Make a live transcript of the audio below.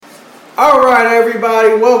All right, everybody,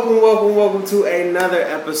 welcome to another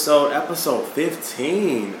episode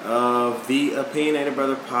 15 of the Opinionated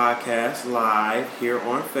Brother Podcast live here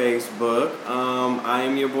on Facebook. I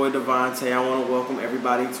am your boy Devontae. I want to welcome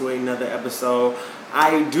everybody to another episode.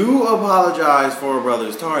 I do apologize for a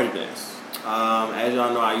brother's tardiness. As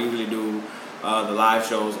y'all know, I usually do the live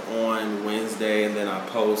shows on Wednesday, and then I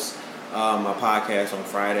post my podcast on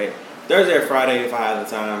Thursday or Friday if I have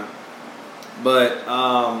the time. But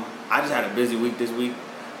I just had a busy week this week,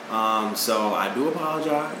 so I do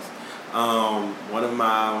apologize. One of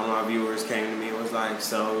my viewers came to me and was like,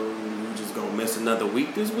 "So you just gonna miss another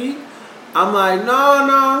week this week?" I'm like, "No,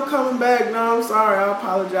 I'm coming back. No, I'm sorry. I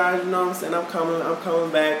apologize. You know what I'm saying? I'm coming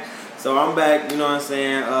back. So I'm back. You know what I'm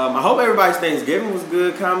saying? I hope everybody's Thanksgiving was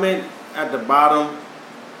good. Comment at the bottom,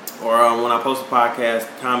 or when I post a podcast,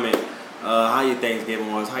 comment how your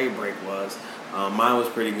Thanksgiving was, how your break was. Mine was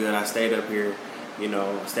pretty good. I stayed up here. I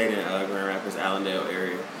stayed in Grand Rapids, Allendale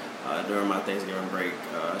area during my Thanksgiving break.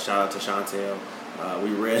 Shout out to Chantel.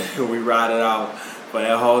 We ride it out for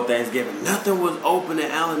that whole Thanksgiving. Nothing was open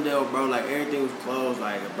in Allendale, bro. Like everything was closed.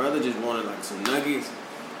 Like a brother just wanted like some nuggets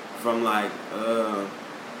from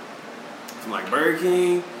Burger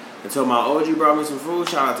King. Until my OG brought me some food.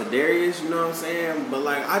 Shout out to Darius. You know what I'm saying? But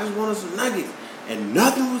like I just wanted some nuggets. And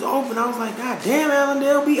nothing was open. I was like, God damn,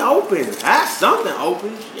 Allendale, be open. Have something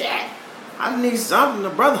open. Shit. I just need something. The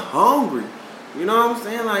brother hungry. You know what I'm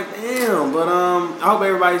saying? Like, damn. But I hope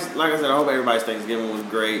everybody's Thanksgiving was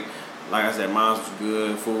great. Like I said, mine was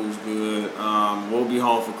good. Food was good. We'll be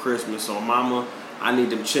home for Christmas. So, mama, I need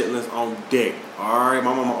them chitlins on deck. All right?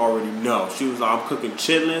 My mama already know. She was like, I'm cooking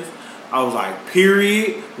chitlins. I was like,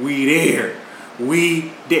 period. We there.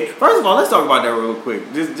 We did. First of all, let's talk about that real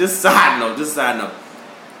quick. Just side note.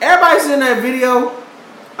 Everybody seen that video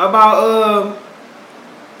about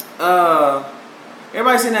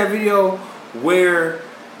everybody seen that video where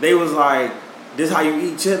they was like, this how you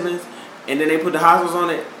eat chitlins, and then they put the hot sauce on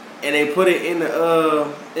it and they put it in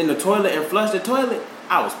the toilet and flushed the toilet.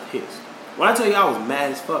 I was pissed. When I tell you I was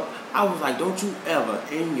mad as fuck, I was like, don't you ever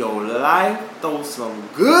in your life throw some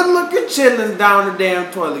good looking chitlins down the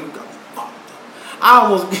damn toilet. You got me fucked up. I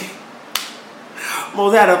almost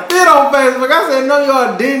had a fit on Facebook. I said, no,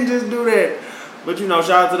 y'all didn't just do that. But,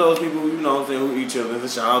 shout out to those people, who eat chitlins. And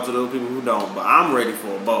shout out to those people who don't. But I'm ready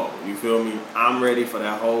for a bowl. You feel me? I'm ready for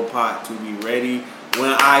that whole pot to be ready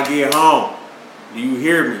when I get home. Do you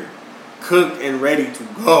hear me? Cooked and ready to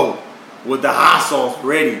go. With the hot sauce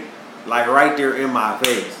ready. Like, right there in my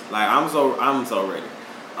face. Like, I'm so ready.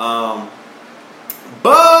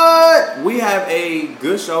 But we have a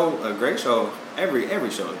good show, a great show. Every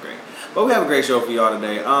show is great. But we have a great show for y'all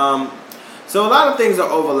today. So a lot of things are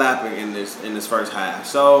overlapping in this first half.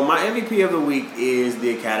 So my MVP of the week is the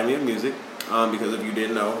Academy of Music, because if you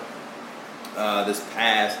didn't know, this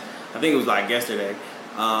past, I think it was like yesterday,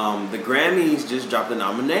 the Grammys just dropped the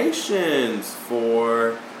nominations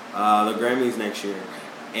for the Grammys next year,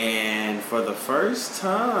 and for the first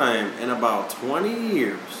time in about 20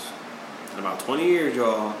 years,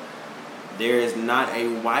 y'all, there is not a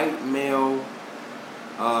white male.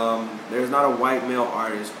 There's not a white male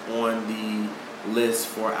artist on the list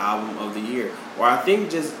for album of the year, or I think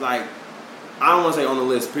just like, I don't want to say on the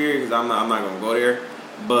list period because I'm not gonna go there,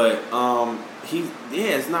 but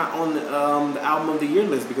it's not on the album of the year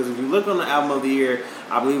list, because if you look on the album of the year,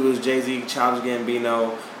 I believe it was Jay-Z, Childish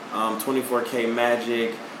Gambino, 24K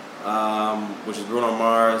Magic, which is Bruno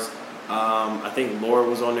Mars. I think Laura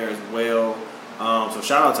was on there as well. So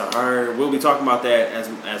shout out to her. We'll be talking about that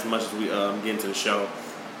as much as we get into the show.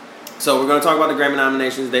 So we're going to talk about the Grammy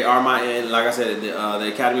nominations. They are like I said, the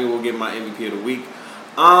Academy will get my MVP of the week.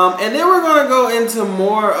 And then we're going to go into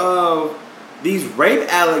more of these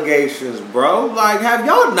rape allegations, bro. Like, have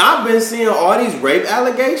y'all not been seeing all these rape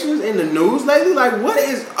allegations in the news lately? Like, what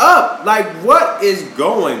is up? Like, what is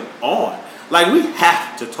going on? Like, we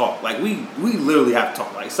have to talk. Like, we literally have to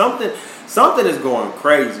talk. Like, something is going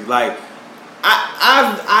crazy. Like,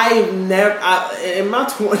 I've never in my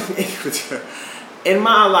 20 in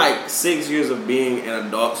my like 6 years of being an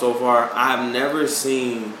adult so far, I've never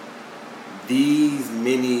seen these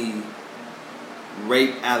many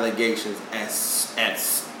rape allegations as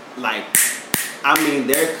like, I mean,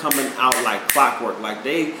 they're coming out like clockwork. Like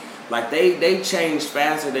they change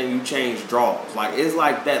faster than you change draws. Like, it's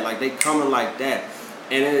like that. Like, they coming like that,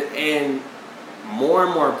 and more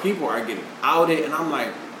and more people are getting outed, and I'm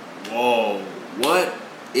like, whoa, what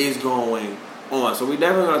is going on? So we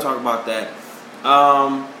definitely going to talk about that.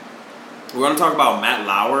 We're going to talk about Matt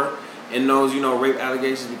Lauer and those, rape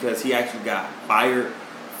allegations, because he actually got fired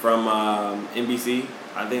from NBC.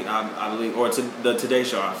 I believe, or to the Today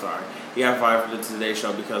Show. I'm sorry, he got fired for the Today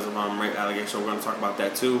Show because of rape allegation. We're going to talk about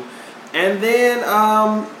that too. And then,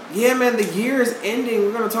 yeah, man, the year is ending.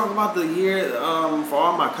 We're going to talk about the year for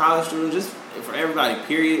all my college students, just for everybody,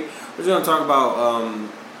 period. We're just going to talk about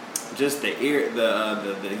just the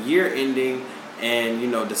year ending. And,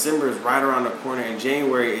 December is right around the corner, and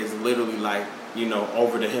January is literally like,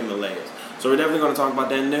 over the Himalayas. So we're definitely going to talk about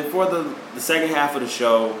that. And then for the second half of the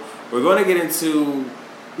show, we're going to get into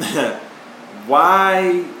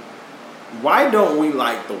why don't we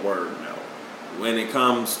like the word no when it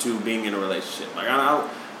comes to being in a relationship? Like, I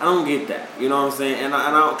don't get that. You know what I'm saying? And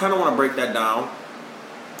I kind of want to break that down,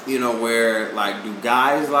 where, like, do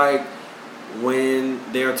guys like when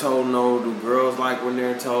they're told no? Do girls like when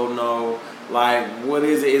they're told no? Like, what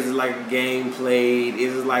is it? Is it like a game played?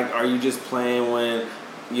 Is it like, are you just playing when,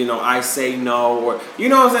 I say no? Or, you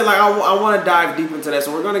know what I'm saying? Like, I want to dive deep into that.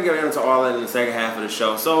 So we're going to get into all that in the second half of the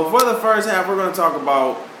show. So for the first half, we're going to talk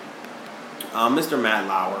about Mr. Matt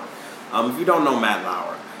Lauer. If you don't know Matt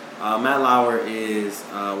Lauer is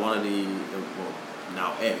one of the,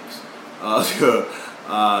 now ex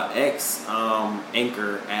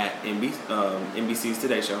anchor at NBC's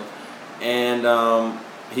Today Show. And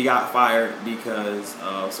he got fired because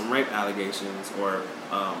of some rape allegations or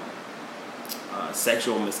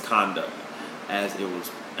sexual misconduct, as it was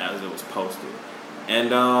posted.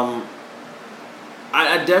 And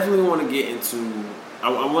I definitely want to get into. I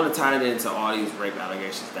want to tie it into all these rape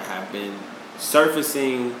allegations that have been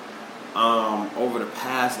surfacing over the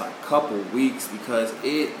past couple weeks, because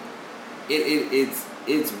it's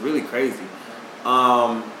really crazy.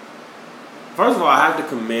 First of all, I have to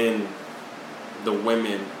commend the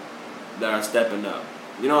women that are stepping up.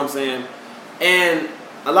 You know what I'm saying? And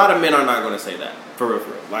a lot of men are not going to say that, for real.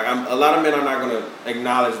 Like, a lot of men are not going to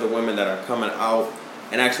acknowledge the women that are coming out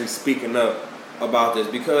and actually speaking up about this,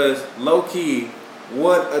 because low key,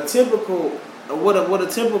 what a typical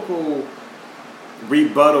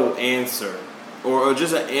rebuttal answer or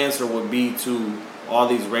just an answer would be to all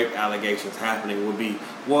these rape allegations happening would be,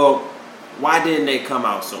 well, why didn't they come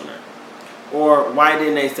out sooner? Or why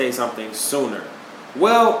didn't they say something sooner?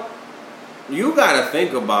 Well, you got to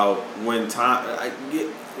think about when times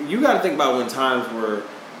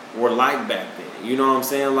were like back then. You know what I'm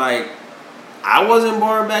saying? Like, I wasn't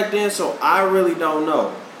born back then, so I really don't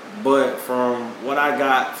know. But from what I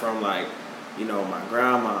got from my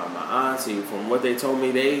grandma, my auntie, from what they told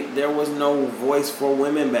me, there was no voice for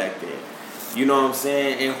women back then. You know what I'm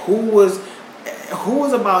saying? And who's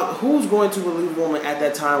going to believe a woman at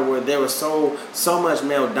that time where there was so much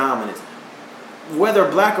male dominance? Whether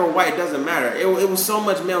black or white, doesn't matter. It was so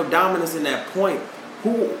much male dominance in that point.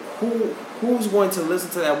 Who's going to listen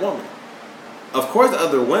to that woman? Of course,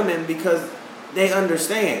 other women, because they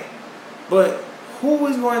understand. But who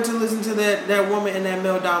is going to listen to that woman in that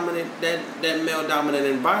male dominant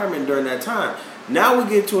environment during that time? Now we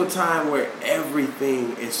get to a time where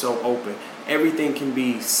everything is so open. Everything can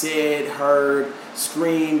be said, heard,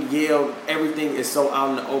 screamed, yelled. Everything is so out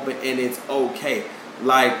in the open, and it's okay.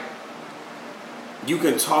 Like, you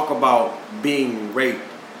can talk about being raped,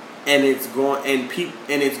 and it's going to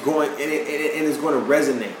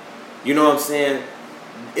resonate. You know what I'm saying?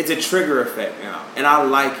 It's a trigger effect now, and I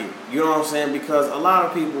like it. You know what I'm saying? Because a lot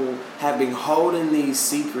of people have been holding these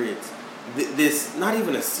secrets, this not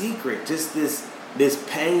even a secret, just this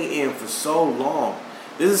pain in for so long.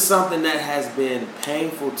 This is something that has been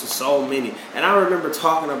painful to so many. And I remember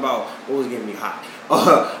talking about what was getting me hot.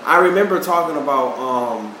 I remember talking about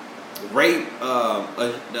rape.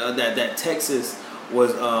 That Texas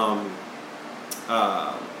was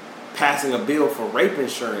passing a bill for rape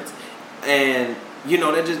insurance, and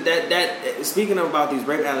that speaking about these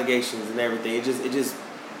rape allegations and everything, it just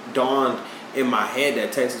dawned in my head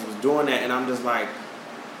that Texas was doing that, and I'm just like,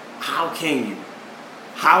 how can you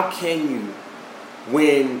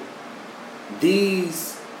when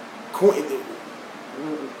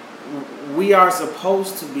we are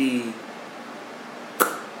supposed to be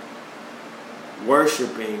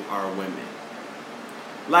worshiping our women?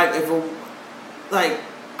 Like,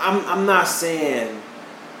 I'm not saying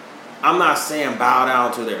bow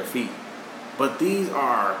down to their feet, but these are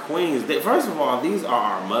our queens. First of all, these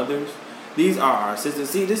are our mothers. These are our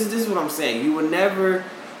sisters. See, this is what I'm saying. You would never,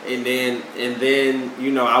 and then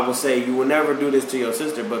I will say, you will never do this to your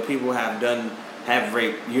sister, but people have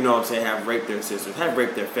raped, have raped their sisters, have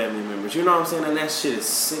raped their family members. You know what I'm saying? And that shit is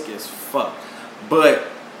sick as fuck. But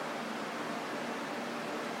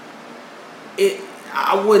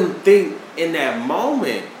I wouldn't think in that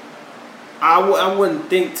moment, I wouldn't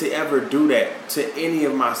think to ever do that to any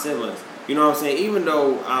of my siblings. You know what I'm saying? Even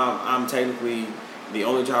though I'm technically the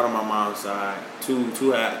only child on my mom's side, two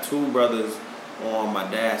brothers on my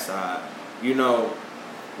dad's side. You know,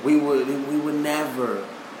 we would never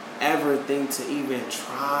ever think to even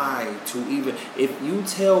try to even, if you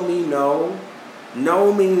tell me no,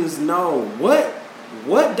 no means no.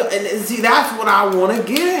 And see, that's what I want to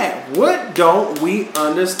get at. What don't we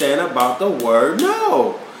understand about the word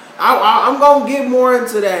no? I'm going to get more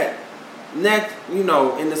into that next, in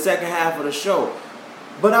the second half of the show.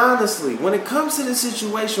 But honestly, when it comes to the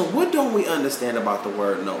situation, what don't we understand about the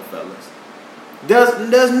word no, fellas?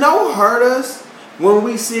 Does no hurt us when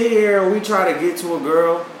we sit here and we try to get to a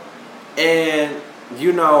girl and,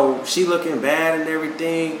 she looking bad and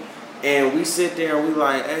everything, and we sit there and we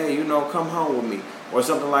like, hey, come home with me, or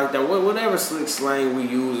something like that, whatever slick slang we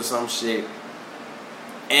use or some shit,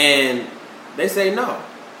 and they say no.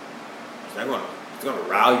 It's gonna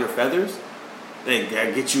rile your feathers? They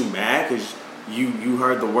get you mad because you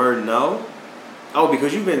heard the word no? Oh,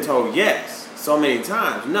 because you've been told yes so many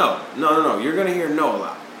times. No. You're gonna hear no a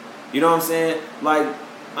lot. You know what I'm saying? Like,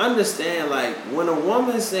 understand, like, when a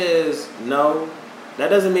woman says no, that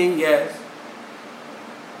doesn't mean yes.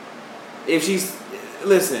 If she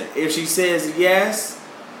says yes,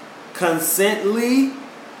 consently,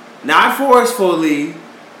 not forcefully,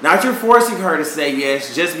 not you're forcing her to say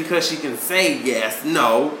yes just because she can say yes,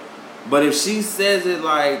 no. But if she says it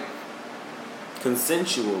like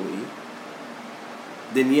consensually,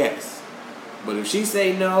 then yes. But if she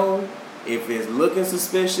say no, if it's looking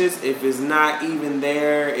suspicious, if it's not even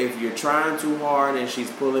there, if you're trying too hard and she's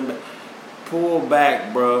pulling back, pull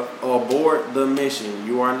back, bruh. Abort the mission.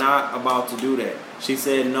 You are not about to do that. She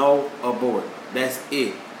said no, abort. That's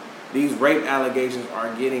it. These rape allegations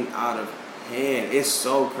are getting out of hand. It's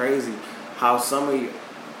so crazy how some of you,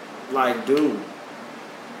 like, dude,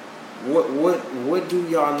 what do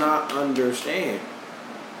y'all not understand?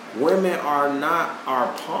 Women are not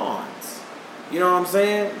our pawns. You know what I'm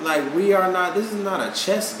saying? Like, we are not. This is not a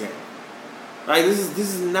chess game. Like, this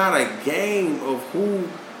is not a game of who.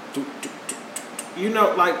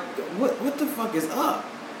 Like, what the fuck is up?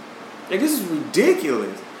 Like, this is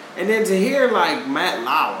ridiculous. And then to hear, like, Matt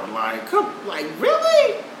Lauer, like, come, like,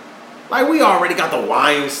 really? Like, we already got the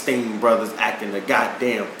Weinstein brothers acting the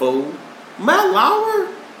goddamn fool. Matt Lauer?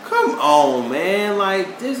 Come on, man.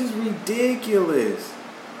 Like, this is ridiculous.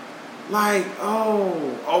 Like,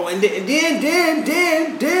 and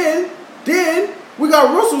then we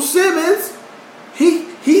got Russell Simmons.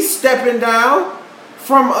 He's stepping down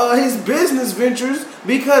from his business ventures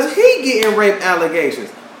because he getting rape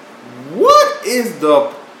allegations. What is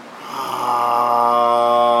the problem?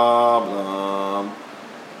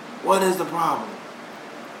 What is the problem?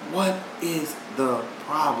 What is the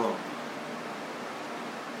problem?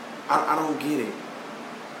 I don't get it.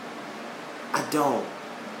 I don't.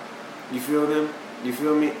 You feel them? You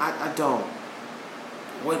feel me? I don't.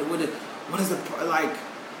 What is the, like,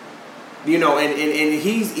 and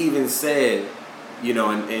he's even said, in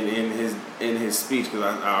his speech, because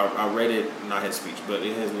I read it, not his speech, but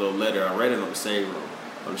in his little letter, I read it on the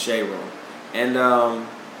Shade Room, and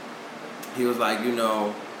he was like,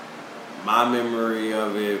 my memory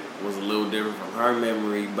of it was a little different from her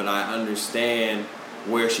memory, but I understand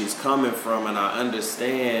where she's coming from, and I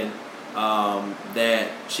understand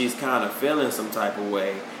that she's kind of feeling some type of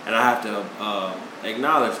way, and I have to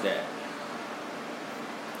acknowledge that.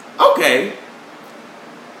 Okay,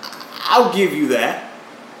 I'll give you that.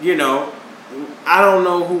 I don't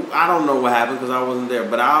know what happened because I wasn't there,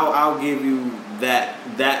 but I'll give you that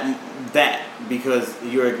because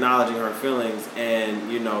you're acknowledging her feelings,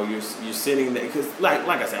 and you're sitting there because like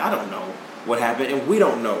I said, I don't know what happened, and we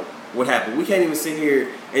don't know what happened. We can't even sit here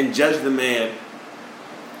and judge the man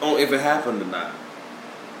on if it happened or not.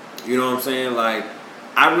 You know what I'm saying? Like,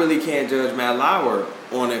 I really can't judge Matt Lauer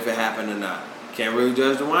on if it happened or not. Can't really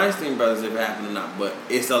judge the Weinstein brothers if it happened or not. But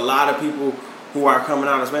it's a lot of people who are coming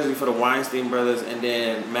out, especially for the Weinstein brothers, and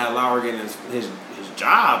then Matt Lauer getting his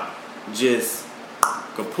job just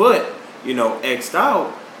kaput, X'd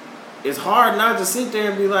out. It's hard not to sit there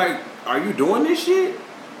and be like, are you doing this shit?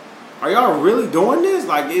 Are y'all really doing this?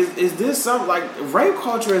 Like, is this something, like, rape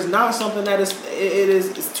culture is not something that is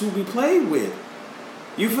to be played with.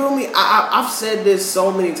 You feel me? I've said this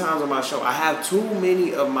so many times on my show. I have too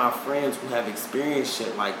many of my friends who have experienced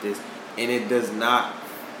shit like this, and it does not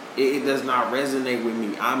resonate with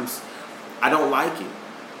me. I don't like it.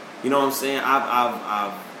 You know what I'm saying?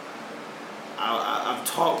 I've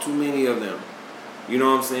talked to many of them. You know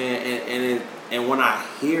what I'm saying? And when I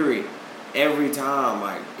hear it every time,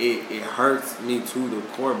 like, it hurts me to the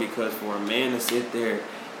core, because for a man to sit there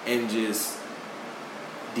and just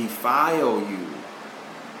defile you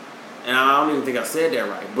and I don't even think I said that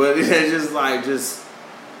right, but it's just like just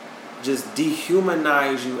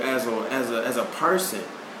dehumanize you as a person,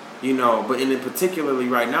 you know. But in particularly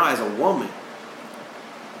right now as a woman,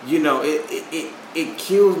 you know, it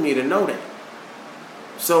kills me to know that.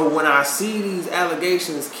 So when I see these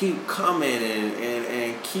allegations keep coming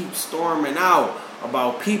and keep storming out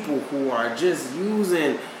about people who are just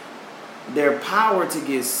using their power to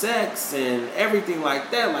get sex and everything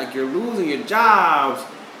like that, like you're losing your jobs,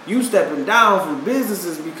 you stepping down from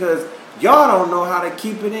businesses because y'all don't know how to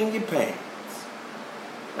keep it in your pants.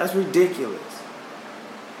 That's ridiculous.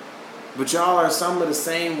 But y'all are some of the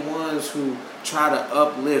same ones who try to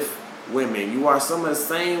uplift women. You are some of the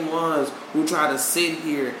same ones who try to sit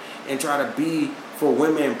here and try to be for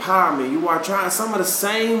women empowerment. You are some of the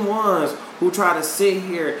same ones who try to sit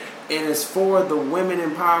here and it's for the women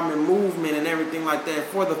empowerment movement and everything like that,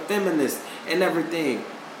 for the feminists and everything.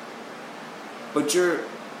 But you're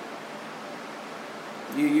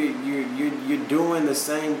doing the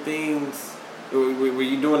same things, or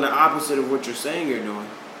you're doing the opposite of what you're saying you're doing,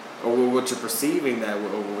 or what you're perceiving that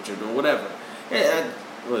over what you're doing, whatever. Yeah,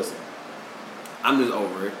 listen, I'm just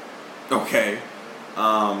over it. Okay.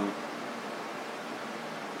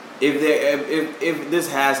 If this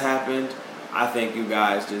has happened, I think you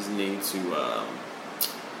guys just need to,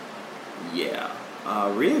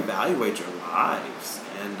 reevaluate your lives,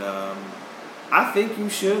 and I think you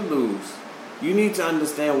should lose. You need to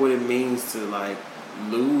understand what it means to like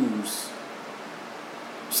lose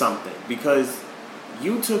something, because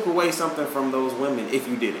you took away something from those women if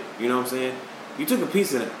you did it. You know what I'm saying? You took a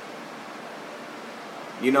piece of them.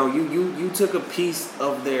 You know, you took a piece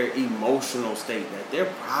of their emotional state that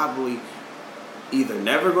they're probably either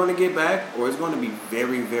never going to get back, or it's going to be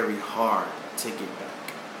very, very hard to get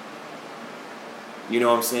back. You know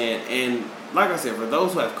what I'm saying? And like I said, for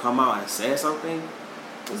those who have come out and said something,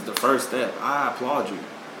 this is the first step. I applaud you.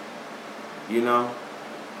 You know?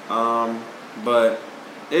 But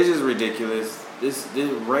it's just ridiculous. This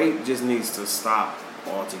rape just needs to stop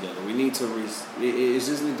altogether. We need to it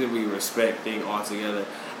just needs to be respect thing altogether.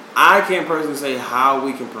 I can't personally say how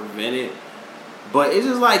we can prevent it, but it's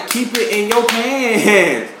just like keep it in your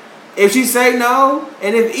pants. If she say no,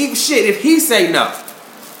 and if he say no,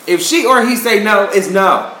 if she or he say no, it's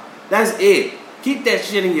no. That's it. Keep that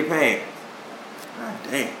shit in your pants. God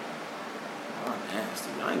damn. Oh, nasty.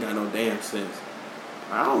 I ain't got no damn sense.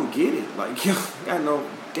 I don't get it. Like, you got no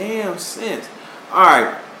damn sense. All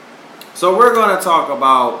right. So we're going to talk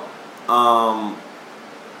about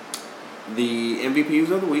the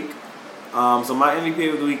MVPs of the week. So my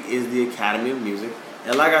MVP of the week is the Academy of Music.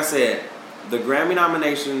 And like I said, the Grammy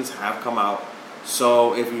nominations have come out.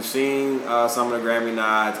 So if you've seen some of the Grammy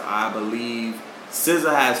nods, I believe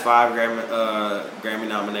SZA has 5 Grammy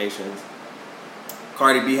nominations.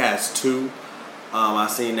 Cardi B has 2.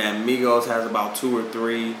 I've seen that Migos has about 2 or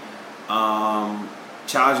 3.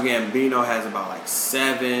 Childish Gambino has about like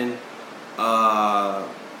 7.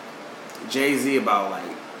 Jay-Z about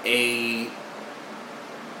like 8.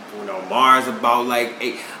 Bruno Mars about like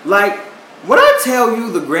 8. Like, when I tell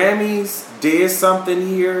you the Grammys did something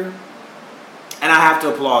here, and I have to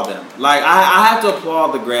applaud them. Like, I have to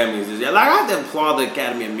applaud the Grammys. Like, I have to applaud the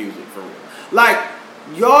Academy of Music for real. Like,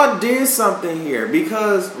 y'all did something here,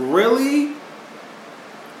 because really,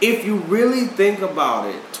 if you really think about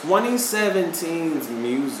it, 2017's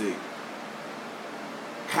music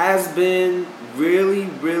has been really,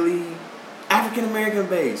 really African American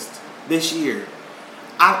based this year.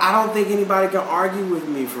 I don't think anybody can argue with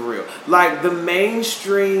me for real. Like, the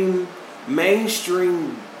mainstream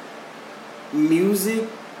music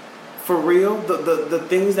for real, the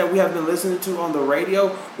things that we have been listening to on the radio,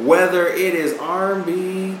 whether it is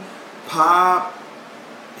R&B, pop,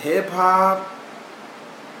 hip hop,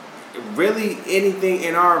 really anything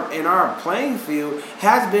in our playing field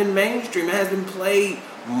has been mainstream. It has been played.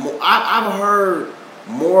 I've heard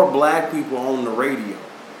more black people on the radio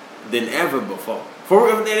than ever before.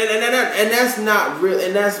 And that's not real,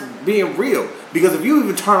 and that's being real. Because if you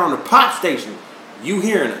even turn on the pop station, you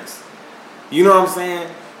hearing us. You know what I'm saying?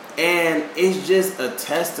 And it's just a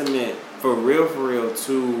testament for real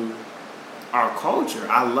to our culture.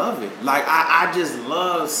 I love it. Like, I just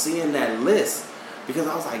love seeing that list. Because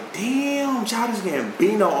I was like, damn, Childish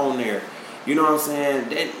Gambino on there. You know what I'm saying?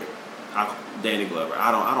 Danny Glover.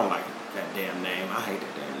 I don't like that damn name. I hate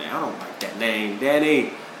that damn name. I don't like that name.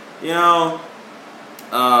 Danny. You know?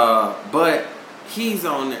 But he's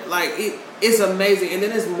on there. Like, it's amazing. And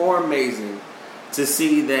then it's more amazing to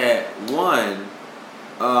see that, one,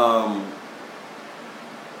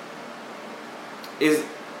 it's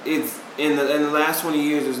in the last 20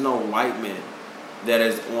 years, there's no white men that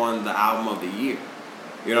is on the album of the year.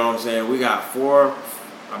 You know what I'm saying? We got four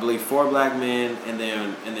black men and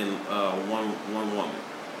then one woman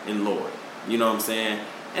in Lord. You know what I'm saying?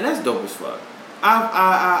 And that's dope as fuck.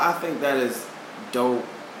 I think that is dope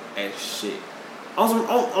as shit.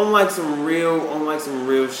 On like some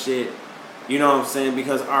real shit. You know what I'm saying?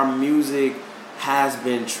 Because our music has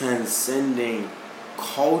been transcending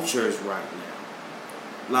cultures right now.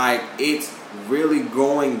 Like, it's really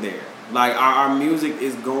going there. Like, our music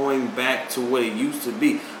is going back to what it used to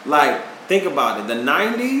be. Like, think about it. The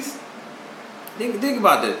 90s, think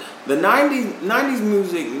about this. The 90s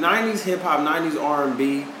music, 90s hip-hop, 90s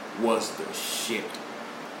R&B was the shit.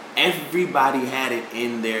 Everybody had it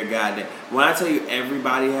in their goddamn... When I tell you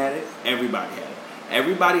everybody had it, everybody had it.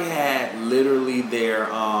 Everybody had literally their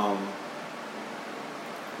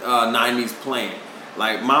 90s playing.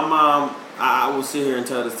 Like, my mom, I will sit here and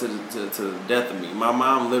tell this to the death of me. My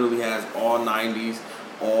mom literally has all 90s,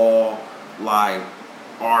 all like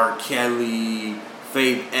R. Kelly,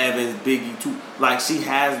 Faith Evans, Biggie too. Like, she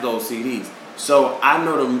has those CDs. So I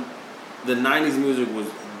know the 90s music was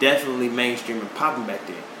definitely mainstream and popping back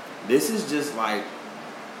then. This is just like,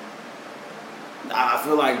 I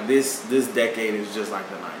feel like this decade is just like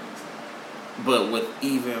the 90s. But with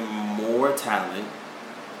even more talent,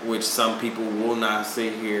 which some people will not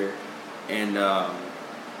sit here and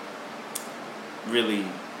really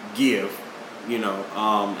give, you know,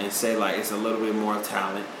 and say like it's a little bit more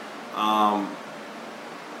talent.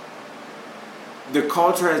 The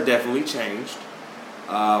culture has definitely changed.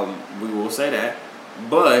 We will say that.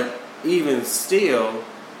 But even still,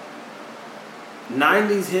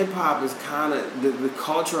 90s hip-hop is kind of, the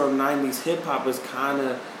culture of 90s hip-hop is kind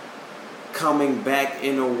of coming back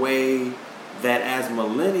in a way that as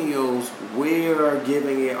millennials, we're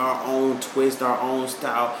giving it our own twist, our own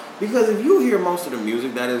style. Because if you hear most of the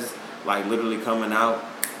music that is like literally coming out,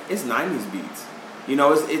 it's 90s beats. You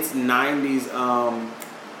know, it's 90s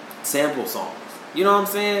sample songs. You know what I'm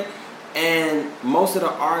saying? And most of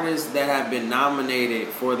the artists that have been nominated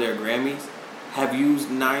for their Grammys have used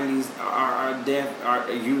 90s,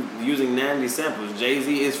 are using 90s samples.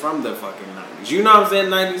 Jay-Z is from the fucking 90s. You know what I'm saying?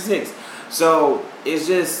 96. So it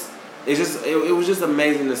was just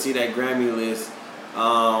amazing to see that Grammy list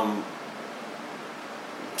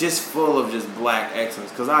just full of just black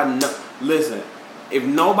excellence. Because I know, listen, if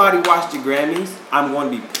nobody watched the Grammys, I'm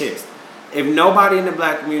going to be pissed. If nobody in the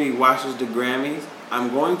black community watches the Grammys, I'm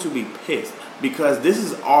going to be pissed. Because this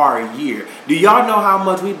is our year. Do y'all know how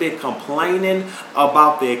much we've been complaining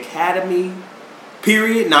about the Academy?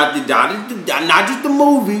 Period. Not just the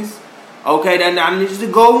movies. Okay, not just the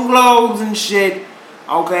Golden Globes and shit.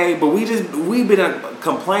 Okay, but we've been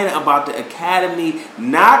complaining about the Academy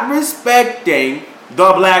not respecting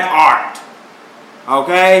the black art.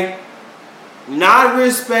 Okay? Not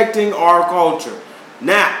respecting our culture.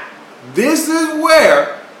 Now, this is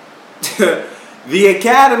where the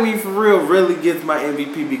Academy for real really gets my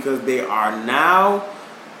MVP, because they are now,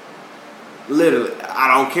 literally,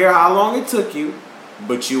 I don't care how long it took you,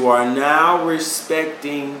 but you are now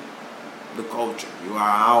respecting the culture. You are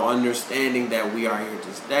now understanding that we are here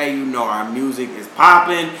to stay. You know our music is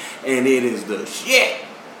popping and it is the shit.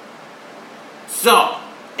 So,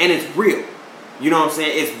 and it's real. You know what I'm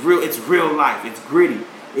saying? It's real. It's real life. It's gritty.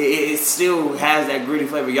 It still has that gritty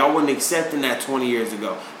flavor. Y'all wasn't accepting that 20 years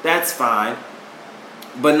ago. That's fine.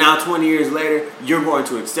 But now 20 years later, you're going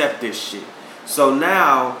to accept this shit. So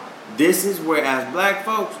now, this is where, as black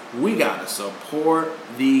folks, we got to support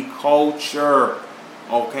the culture.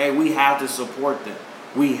 Okay? We have to support them.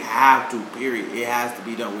 We have to, period. It has to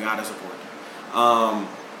be done. We got to support them.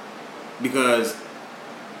 Because,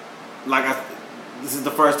 this is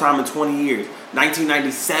the first time in 20 years.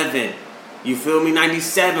 1997. You feel me?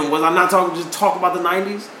 97. Was I not talking about the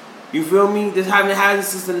 90s? You feel me? This haven't happened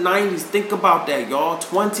since the 90s. Think about that, y'all.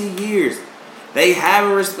 20 years. They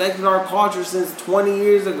haven't respected our culture since 20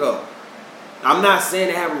 years ago. I'm not saying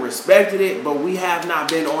they haven't respected it, but we have not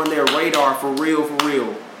been on their radar for real, for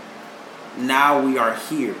real. Now we are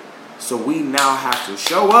here. So we now have to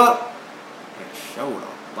show up and show the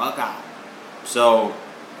fuck out. So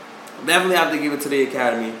definitely have to give it to the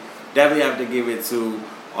Academy. Definitely have to give it to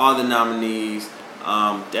all the nominees.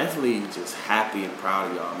 Definitely just happy and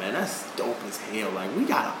proud of y'all, man. That's dope as hell. Like, we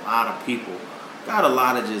got a lot of people, got a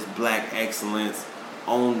lot of just black excellence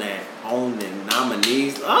on the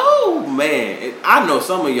nominees. Oh man, I know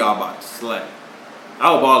some of y'all about to slay. I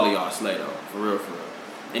hope all of y'all slay though, for real, for real.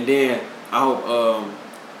 And then I hope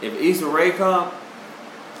if Issa Rae come,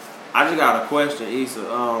 I just got a question, Issa.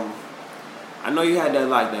 I know you had that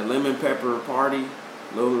lemon pepper party,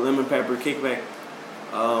 little lemon pepper kickback.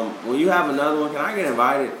 When you have another one, can I get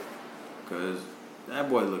invited? Because that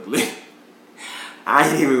boy looked lit. I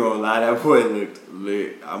ain't even gonna lie, that boy looked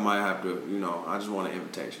lit. I might have to, I just want an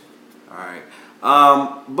invitation. All right.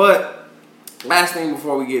 But last thing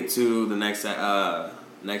before we get to the next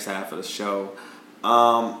half of the show,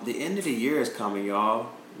 the end of the year is coming,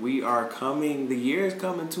 y'all. The year is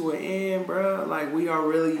coming to an end, bro. Like we are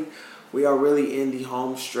really in the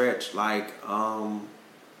home stretch. Like,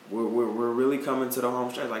 we're really coming to the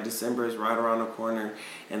home stretch. Like December is right around the corner,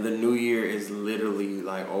 and the new year is literally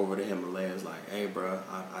like over the Himalayas. Like, hey, bro,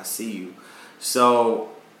 I see you. So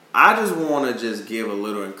I just want to just give a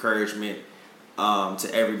little encouragement to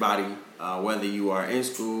everybody, whether you are in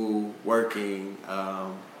school, working,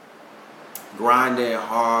 grinding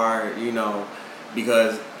hard,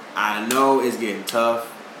 because I know it's getting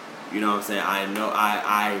tough. You know what I'm saying? I know,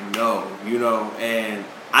 and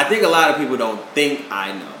I think a lot of people don't think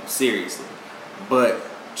I know, seriously. But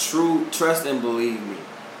trust and believe me,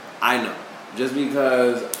 I know. Just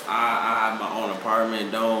because I have my own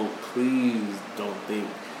apartment, please don't think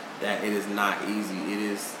that it is not easy. It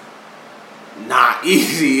is not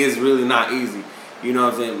easy. It's really not easy. You know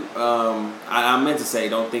what I'm saying? I meant to say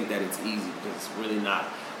don't think that it's easy, because it's really not.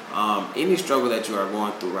 Any struggle that you are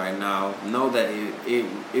going through right now, know that it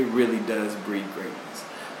really does breed greatness.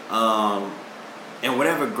 And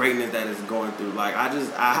whatever greatness that is going through, like I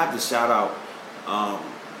have to shout out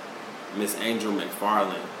Miss Angel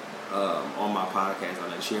McFarland on my podcast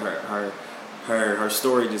on that. She her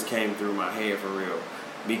story just came through my head for real,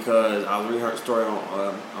 because I was reading her story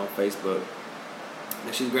on Facebook.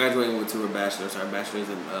 And she's graduating with her bachelor's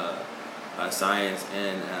in science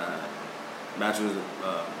and bachelor's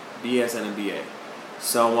BS and a BA.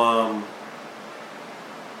 So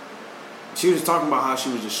she was talking about how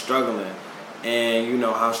she was just struggling, and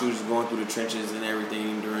how she was just going through the trenches and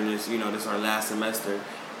everything during this this our last semester,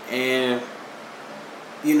 and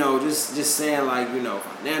just saying like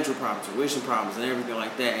financial problems, tuition problems, and everything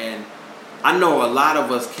like that. And I know a lot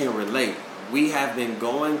of us can relate. We have been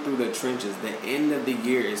going through the trenches. The end of the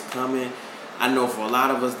year is coming. I know for a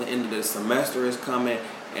lot of us, the end of the semester is coming,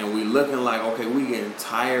 and we looking like, okay, we getting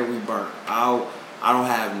tired, we burnt out. I don't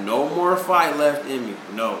have no more fight left in me.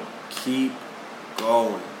 No, keep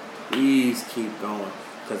going. Please keep going,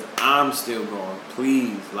 because I'm still going.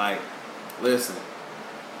 Please, listen.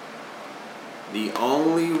 The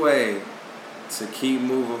only way to keep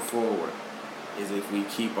moving forward is if we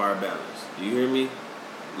keep our balance. Do you hear me?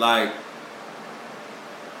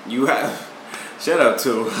 You have... Shut up,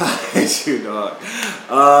 too. I hate you, dog.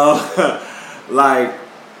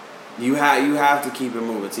 You have to keep it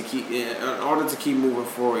moving. In order to keep moving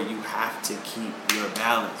forward, you have to keep your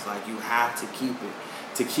balance. You have to keep it.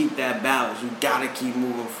 To keep that balance, you gotta keep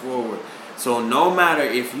moving forward. So no matter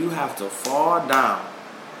if you have to fall down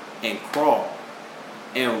and crawl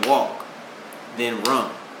and walk, then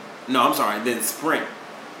run. No, I'm sorry, then sprint,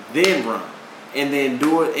 then run, and then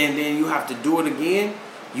do it, and then you have to do it again.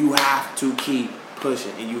 You have to keep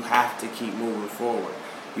pushing, and you have to keep moving forward.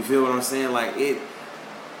 You feel what I'm saying?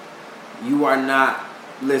 You are not...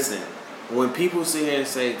 Listen, when people sit here and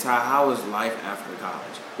say, Ty, how is life after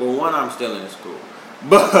college? Well, one, I'm still in school.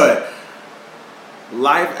 But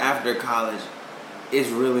life after college is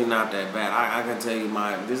really not that bad. I can tell you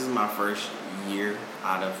this is my first year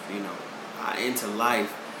out of, into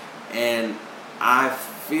life. And I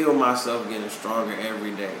feel myself getting stronger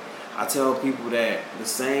every day. I tell people that the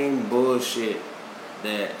same bullshit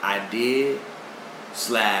that I did /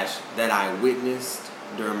 that I witnessed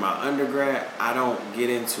during my undergrad, I don't get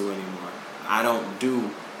into anymore. I don't do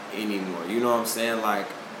anymore. You know what I'm saying?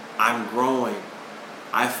 I'm growing.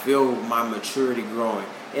 I feel my maturity growing.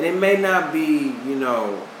 And it may not be,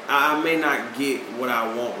 I may not get what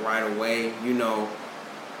I want right away,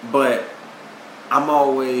 but I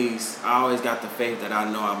always got the faith that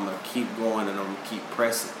I know I'm going to keep going and I'm going to keep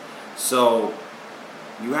pressing. So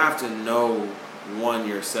you have to know, one,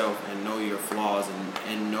 yourself, and know your flaws,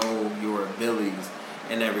 and know your abilities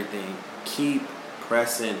and everything. Keep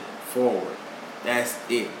pressing forward. That's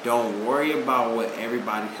it. Don't worry about what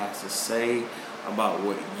everybody has to say about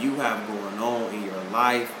what you have going on in your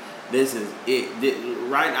life. This is it.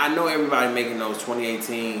 Right? I know everybody making those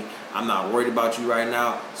 2018. I'm not worried about you right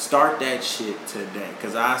now. Start that shit today.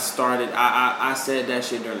 Because I said that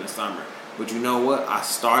shit during the summer. But you know what? I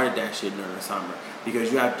started that shit during the summer.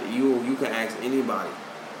 Because you can ask anybody.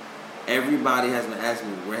 Everybody has been asking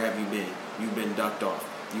me, where have you been? You've been ducked off.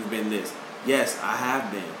 You've been this. Yes, I have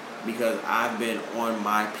been. Because I've been on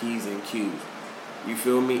my P's and Q's. You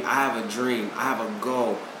feel me? I have a dream. I have a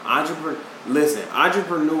goal. Entrepreneurs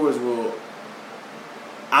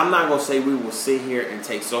I'm not going to say we will sit here and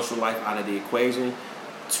take social life out of the equation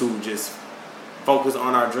to just focus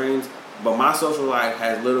on our dreams, but my social life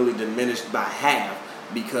has literally diminished by half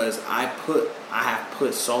because I have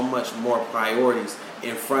put so much more priorities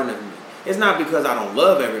in front of me. It's not because I don't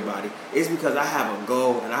love everybody. It's because I have a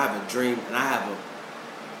goal and I have a dream and I have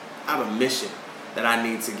a mission that I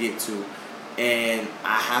need to get to, and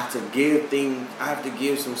I have to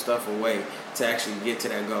give some stuff away to actually get to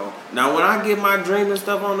that goal. Now, when I get my dreams and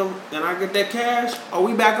stuff on them, and I get that cash,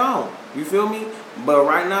 we back on. You feel me? But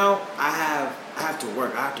right now, I have to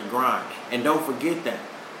work. I have to grind, and don't forget that.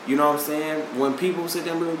 You know what I'm saying? When people sit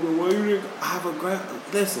there and be like, "Well, I have a grind."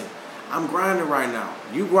 Listen, I'm grinding right now.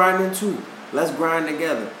 You grinding too. Let's grind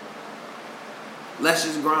together. Let's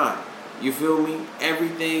just grind. You feel me?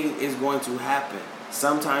 Everything is going to happen.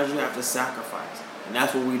 Sometimes you have to sacrifice. And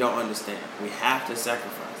that's what we don't understand. We have to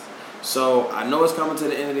sacrifice. So I know it's coming to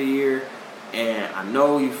the end of the year, and I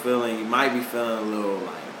know you might be feeling a little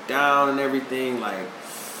like down and everything, like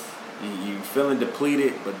you feeling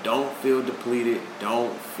depleted, but don't feel depleted.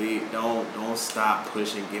 Don't stop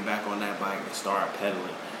pushing. Get back on that bike and start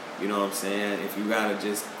pedaling. You know what I'm saying? If you gotta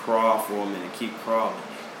just crawl for a minute, keep crawling.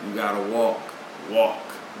 You gotta walk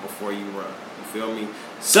before you run. You feel me?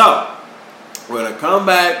 So we're gonna come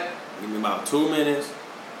back. Give me about 2 minutes.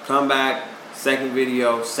 Come back. Second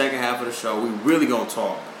video, second half of the show. We really gonna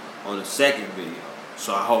talk on the second video.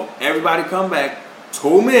 So I hope everybody come back.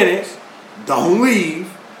 2 minutes. Don't leave.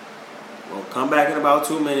 We'll come back in about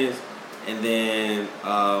 2 minutes, and then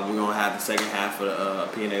we're gonna have the second half of the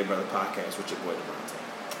Opinionated Brother podcast with your boy Devontae.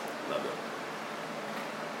 Love it.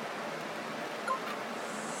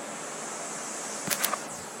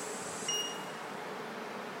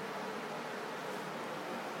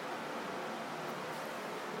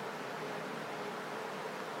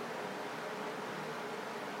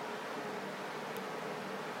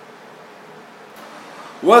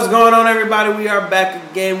 What's going on, everybody? We are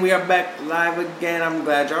back again. We are back live again. I'm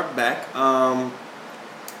glad y'all back.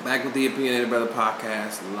 Back with the Opinionated Brother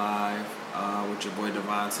podcast live with your boy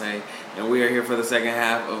Devontae, and we are here for the second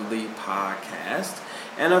half of the podcast.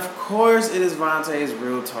 And of course, it is Vontae's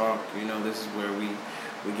Real Talk. You know, this is where we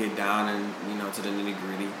get down and to the nitty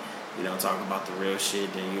gritty. Talk about the real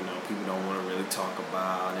shit that people don't want to really talk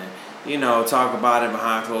about, and talk about it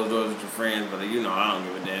behind closed doors with your friends. But I don't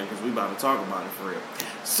give a damn because we about to talk about it for real.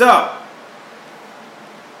 So,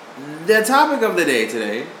 the topic of the day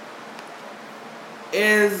today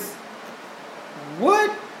is,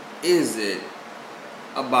 what is it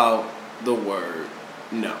about the word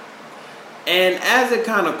no? And as it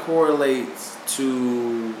kind of correlates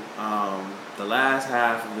to the last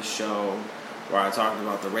half of the show where I talked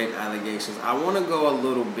about the rape allegations, I want to go a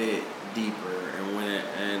little bit deeper and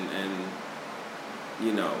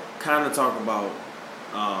kind of talk about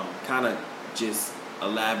kind of just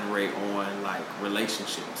elaborate on like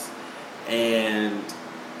relationships and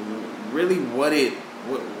really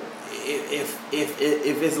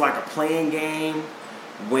if it's like a playing game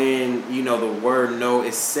when the word no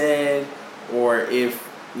is said, or if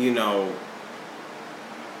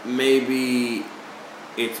maybe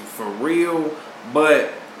it's for real.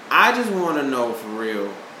 But I just want to know for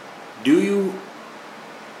real, do you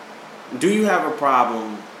have a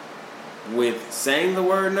problem with saying the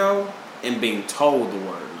word no and being told the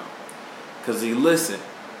word no? Because listen,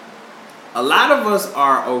 a lot of us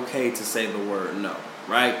are okay to say the word no,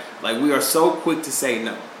 right? Like, we are so quick to say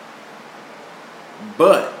no.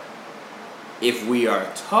 But if we are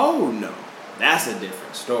told no, that's a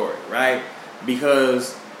different story, right?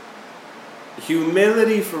 Because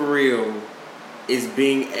humility for real is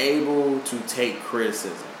being able to take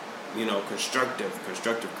criticism, constructive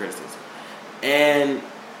criticism. And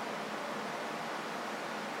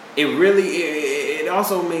it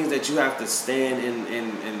also means that you have to stand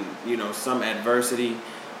in some adversity,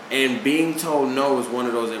 and being told no is one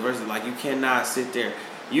of those adversities. Like, you cannot sit there.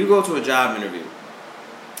 You go to a job interview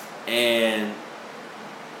and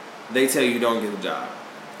they tell you don't get the job.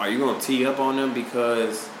 Are you going to tee up on them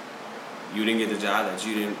because you didn't get the job, that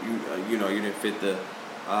you didn't fit the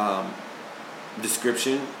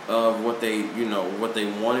description of what they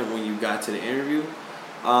wanted when you got to the interview?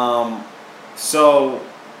 So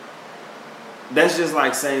that's just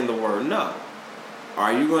like saying the word no.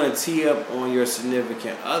 Are you going to tee up on your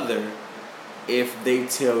significant other if they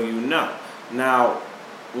tell you no? Now,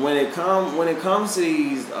 when it comes to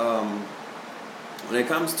these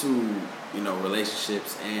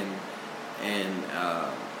relationships and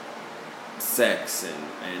sex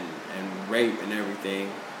and rape and everything,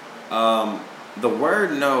 the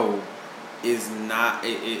word no is not,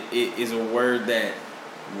 it is a word that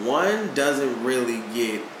one doesn't really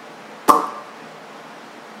get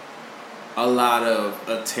a lot of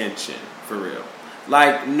attention, for real.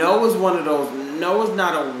 Like, no is one of those, no is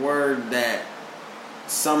not a word that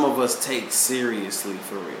some of us take seriously,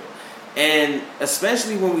 for real. And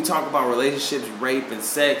especially when we talk about relationships, rape, and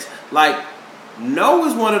sex, like, no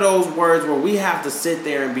is one of those words where we have to sit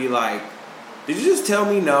there and be like, did you just tell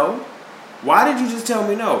me no? Why did you just tell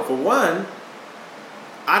me no? For one,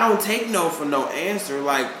 I don't take no for no answer.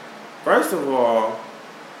 Like, first of all,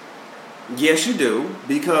 yes, you do.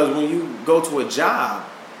 Because when you go to a job,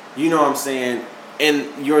 you know what I'm saying,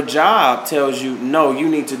 and your job tells you, no, you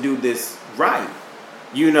need to do this right.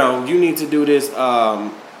 You know, you need to do this,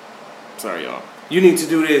 sorry, y'all. You need to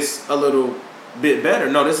do this a little bit better.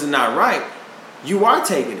 No, this is not right. You are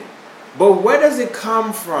taking it. But where does it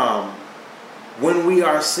come from when we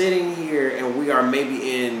are sitting here and we are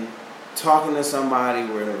maybe talking to somebody,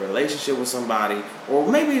 we're in a relationship with somebody, or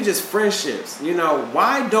maybe just friendships? You know,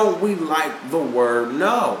 why don't we like the word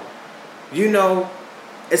no? You know,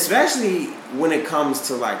 especially when it comes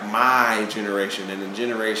to like my generation and the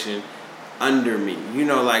generation under me. You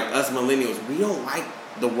know, like us millennials, we don't like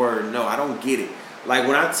the word no. I don't get it. Like,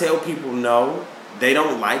 when I tell people no, they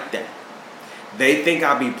don't like that. They think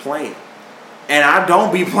I be playing. And I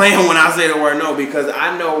don't be playing when I say the word no, because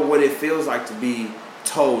I know what it feels like to be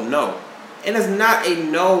told no. And it's not a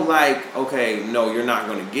no like, okay, no, you're not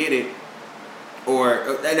going to get it. Or,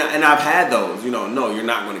 and I've had those, you know, no, you're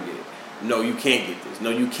not going to get it. No, you can't get this. No,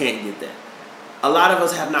 you can't get that. A lot of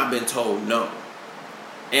us have not been told no.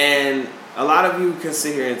 And a lot of you can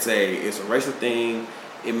sit here and say it's a racial thing.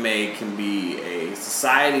 It can be a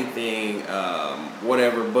society thing,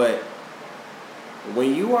 whatever. But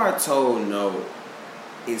when you are told no,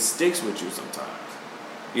 it sticks with you sometimes.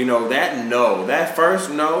 You know, that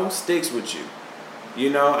first no sticks with you.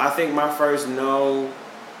 You know, I think my first no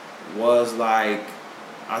was like,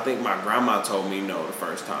 I think my grandma told me no the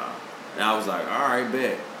first time. And I was like, all right,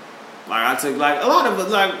 bet. Like, I took, like, a lot of it,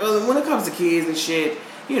 like, when it comes to kids and shit,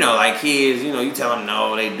 you know, like kids, you know, you tell them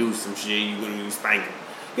no, they do some shit, you spank them.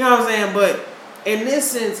 You know what I'm saying? But in this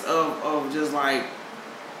sense of just like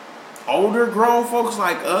older grown folks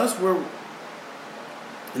like us, where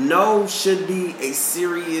no should be a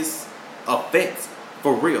serious offense,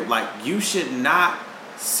 for real. Like, you should not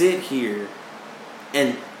sit here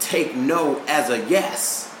and take no as a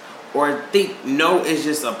yes, or think no is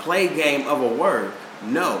just a play game of a word.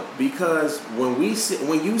 No, because when you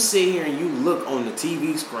sit here and you look on the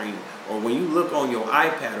TV screen, or when you look on your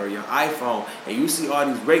iPad or your iPhone, and you see all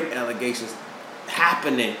these rape allegations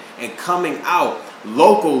happening and coming out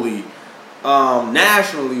locally,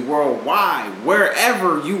 nationally, worldwide,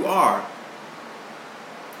 wherever you are,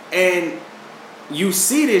 and you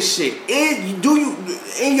see this shit,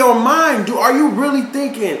 in your mind, are you really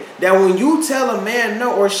thinking that when you tell a man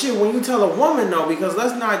no, or shit, when you tell a woman no, because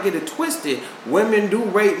let's not get it twisted, women do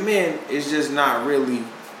rape men, it's just not really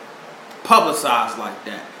publicized like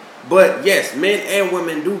that. But yes, men and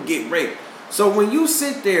women do get raped. So when you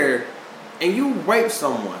sit there and you rape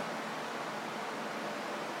someone,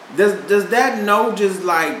 does that no just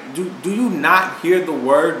like, do you not hear the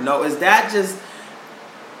word no? Is that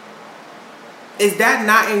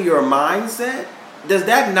not in your mindset? Does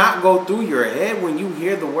that not go through your head when you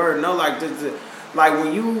hear the word no? Like,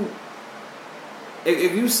 when you,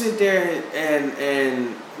 if you sit there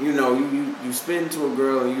and you know, you spin to a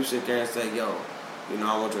girl and you sit there and say, yo, you know,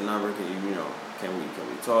 I want your number. Can you, can we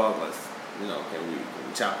talk? Let's, can we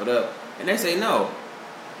chop it up? And they say no.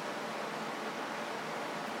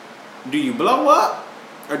 Do you blow up,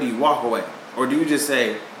 or do you walk away? Or do you just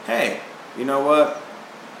say, hey, you know what?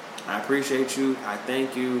 I appreciate you. I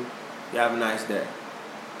thank you. You have a nice day.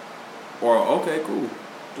 Or, okay, cool.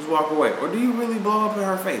 Just walk away. Or do you really blow up in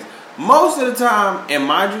her face? Most of the time, in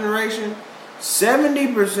my generation,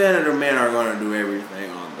 70% of the men are going to do everything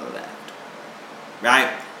on the left.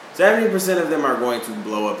 Right? 70% of them are going to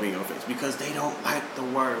blow up in your face because they don't like the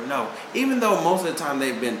word no. Even though most of the time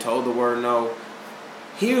they've been told the word no,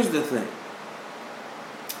 here's the thing.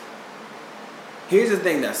 Here's the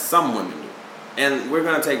thing that some women do. And we're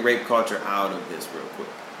going to take rape culture out of this real quick.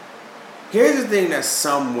 Here's the thing that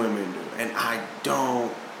some women do, and I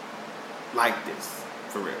don't like this,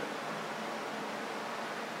 for real.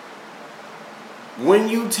 When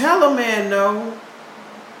you tell a man no,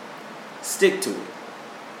 stick to it.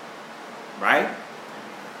 Right?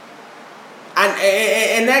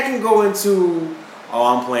 And that can go into,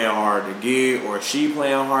 oh, I'm playing hard to get, or she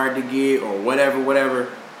playing hard to get, or whatever.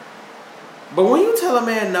 But when you tell a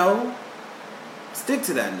man no, stick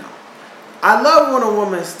to that no. I love when a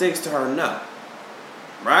woman sticks to her no.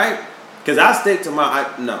 Right? Because I stick to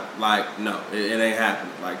no, it ain't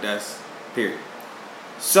happening. Like, that's period.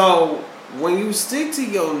 So, when you stick to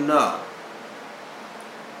your no,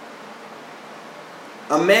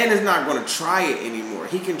 a man is not going to try it anymore.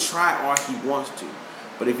 He can try all he wants to.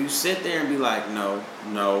 But if you sit there and be like, no,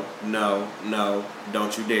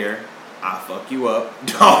 don't you dare. I'll fuck you up.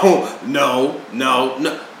 No.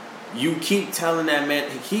 You keep telling that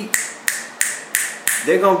man,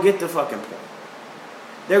 they're going to get the fucking point.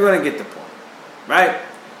 They're going to get the point. Right?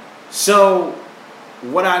 So,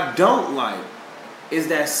 what I don't like is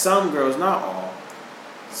that some girls, not all,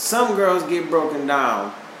 some girls get broken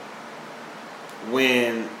down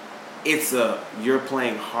when it's you're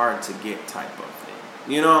playing hard to get type of thing.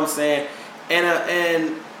 You know what I'm saying?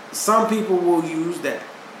 And some people will use that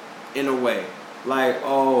in a way. Like,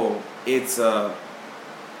 oh, it's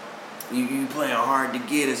you playing hard to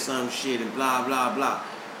get or some shit and blah, blah, blah.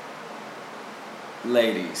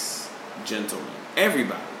 Ladies, gentlemen,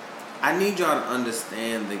 everybody, I need y'all to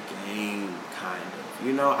understand the game, kind of.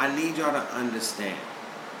 You know, I need y'all to understand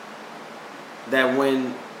that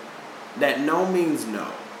that no means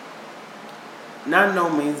no. Not no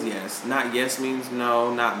means yes. Not yes means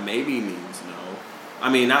no. Not maybe means no. I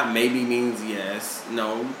mean, not maybe means yes.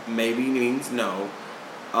 No, maybe means no.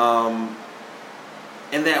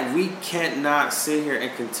 And that we cannot sit here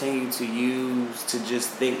and continue to just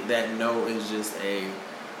think that no is just a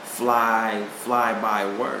fly by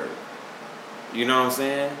word. You know what I'm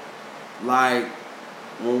saying? Like,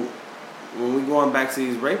 when we going back to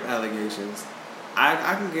these rape allegations,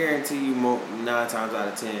 I can guarantee you 9 times out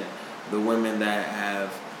of 10, the women that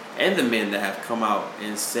have, and the men that have come out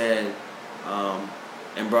and said,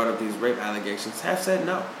 and brought up these rape allegations have said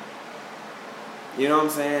no. You know what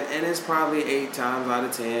I'm saying? And it's probably 8 times out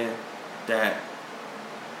of 10 that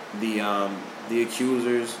the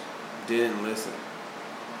accusers didn't listen.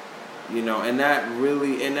 You know, and that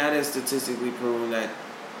is statistically proven that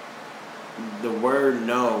the word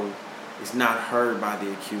no is not heard by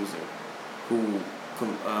the accuser who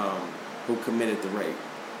committed the rape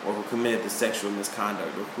or who committed the sexual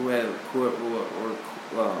misconduct or whoever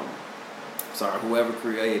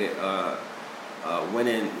created went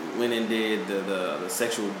and did the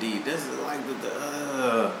sexual deed. This is like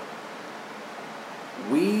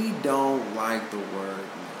we don't like the word no.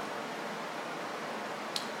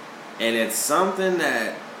 And it's something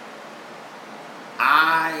that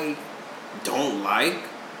I don't like,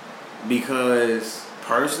 because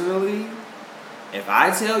personally, if I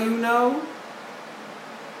tell you no,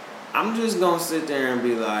 I'm just going to sit there and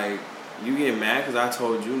be like, you get mad because I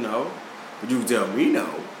told you no, but you tell me no.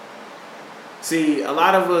 See, a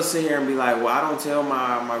lot of us sit here and be like, well, I don't tell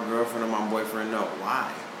my girlfriend or my boyfriend no.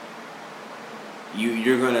 Why?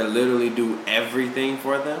 You're going to literally do everything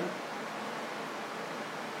for them?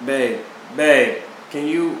 Babe, can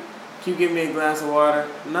you give me a glass of water?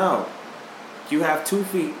 No. You have 2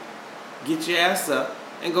 feet. Get your ass up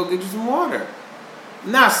and go get you some water.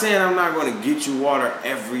 I'm not saying I'm not going to get you water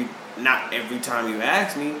not every time you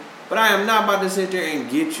ask me, but I am not about to sit there and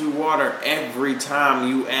get you water every time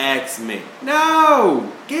you ask me.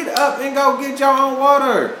 No! Get up and go get your own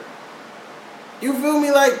water. You feel me?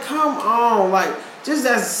 Like, come on. Like, just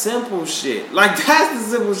that simple shit. Like, that's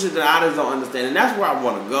the simple shit that I just don't understand. And that's where I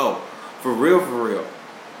want to go. For real.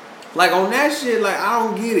 Like, on that shit, like, I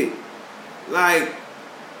don't get it. Like,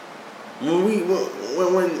 when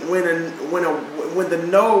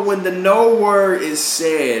the no word is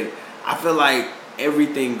said, I feel like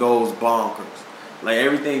everything goes bonkers. Like,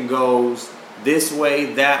 everything goes this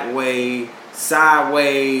way, that way,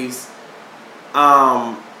 sideways.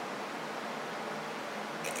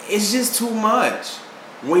 It's just too much.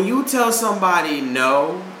 When you tell somebody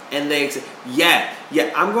no and they say, yeah,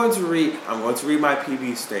 I'm going to read my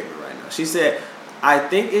PB statement right now. She said, I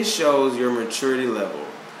think it shows your maturity level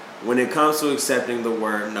when it comes to accepting the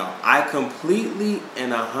word no. I completely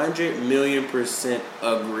and 100,000,000%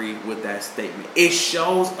 agree with that statement. It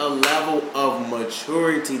shows a level of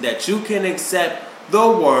maturity that you can accept the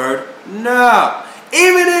word no.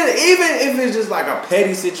 Even if it's just like a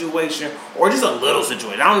petty situation or just a little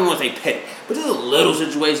situation. I don't even want to say petty, but just a little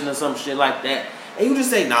situation or some shit like that. And you just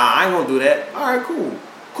say, nah, I ain't gonna do that. All right, cool.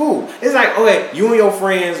 It's like, okay, you and your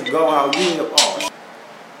friends go out.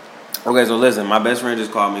 Okay, so listen, my best friend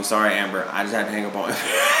just called me. Sorry, Amber. I just had to hang up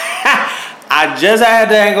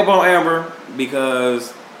on Amber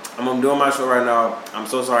because I'm doing my show right now. I'm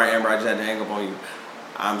so sorry, Amber. I just had to hang up on you.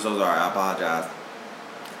 I'm so sorry. I apologize.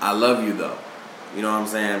 I love you, though. You know what I'm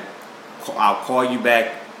saying? I'll call you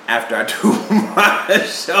back after I do my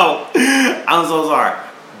show. I'm so sorry.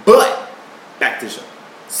 But, back to the show.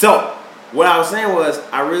 So, what I was saying was,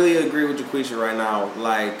 I really agree with Jaquisha right now.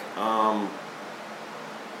 Like,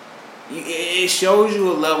 it shows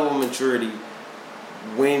you a level of maturity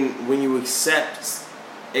when you accept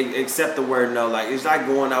the word no. Like, it's like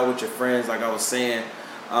going out with your friends. Like I was saying,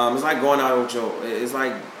 it's like going out with it's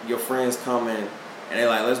like your friends come in and they're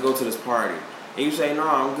like, let's go to this party, and you say, no,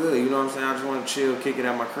 I'm good. You know what I'm saying? I just want to chill, kick it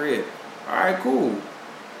at my crib. All right, cool.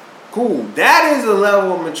 That is a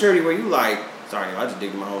level of maturity where you like. Sorry, I just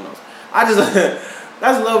digged my whole nose.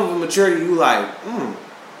 That's a level of maturity you like.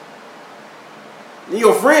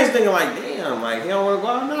 Your friends thinking like, damn, like he don't want to go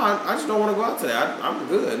out. No, I just don't want to go out today. I'm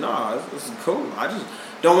good. No, this is cool. I just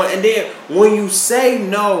don't want. And then when you say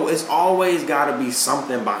no, it's always got to be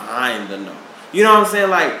something behind the no. You know what I'm saying?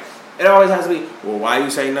 Like, it always has to be, well, why you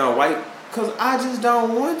say no? Why? Because I just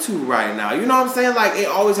don't want to right now. You know what I'm saying? Like, it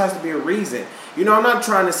always has to be a reason. You know, I'm not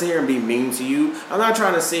trying to sit here and be mean to you. I'm not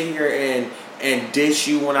trying to sit here and dish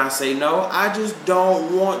you when I say no. I just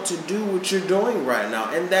don't want to do what you're doing right now.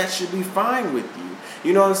 And that should be fine with you.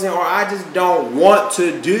 You know what I'm saying? Or I just don't want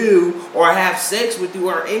to do or have sex with you,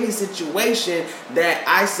 or any situation that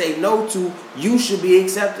I say no to. You should be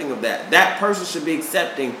accepting of that. That person should be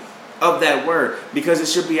accepting of that word, because it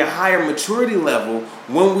should be a higher maturity level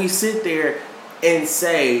when we sit there and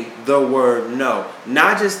say the word no.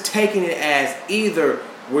 Not just taking it as either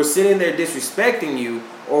we're sitting there disrespecting you,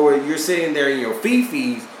 or you're sitting there in your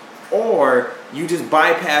fifis, or you just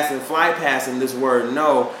fly passing this word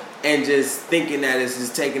no, and just thinking that it's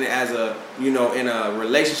just taking it as a, in a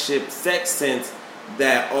relationship sex sense,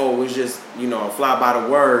 that, oh, it's just, a fly by the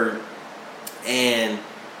word, and,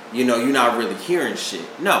 you're not really hearing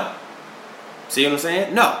shit. No. See what I'm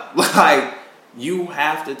saying? No. Like, you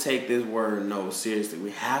have to take this word no seriously.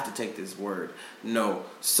 We have to take this word no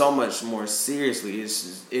so much more seriously.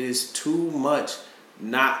 It is too much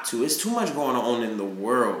not to. It's too much going on in the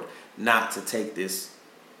world not to take this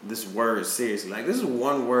word seriously. Like, this is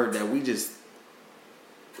one word that we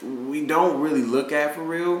don't really look at for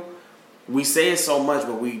real. We say it so much,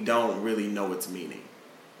 but we don't really know its meaning.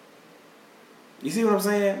 You see what I'm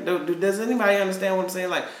saying? Does anybody understand what I'm saying?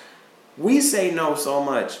 Like, we say no so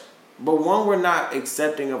much, but one, we're not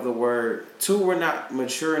accepting of the word. Two, we're not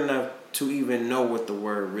mature enough to even know what the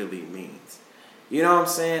word really means. You know what I'm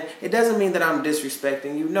saying? It doesn't mean that I'm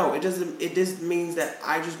disrespecting you. No, it doesn't. It just means that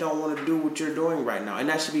I just don't want to do what you're doing right now, and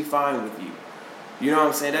that should be fine with you. You know what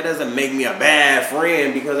I'm saying? That doesn't make me a bad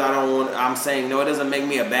friend because I'm saying no. It doesn't make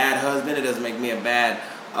me a bad husband. It doesn't make me a bad,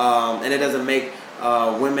 and it doesn't make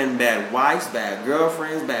women bad wives, bad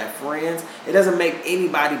girlfriends, bad friends. It doesn't make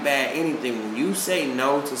anybody bad anything. When you say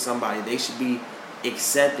no to somebody, they should be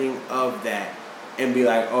accepting of that and be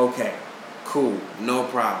like, okay, cool, no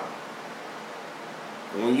problem.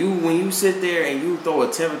 When you sit there and you throw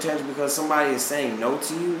a temper tantrum because somebody is saying no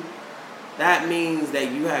to you, that means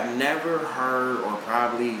that you have never heard, or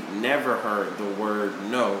probably never heard, the word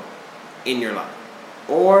no in your life.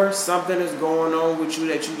 Or something is going on with you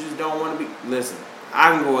that you just don't want to be. Listen,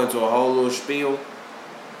 I can go into a whole little spiel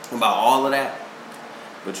about all of that,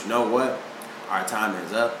 but you know what? Our time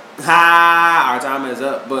is up. Our time is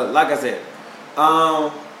up. But like I said,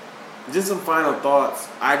 just some final thoughts.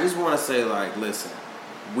 I just want to say, like, listen.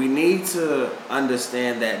 We need to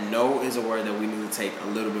understand that no is a word that we need to take a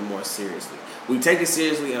little bit more seriously. We take it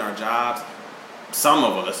seriously in our jobs. Some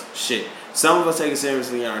of us take it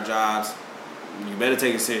seriously in our jobs. You better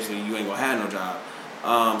take it seriously. You ain't gonna have no job.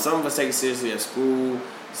 Some of us take it seriously at school.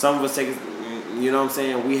 Some of us take it, you know what I'm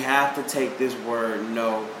saying? We have to take this word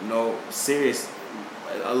no serious,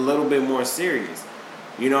 a little bit more serious.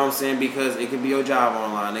 You know what I'm saying? Because it could be your job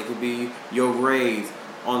on the line. It could be your grades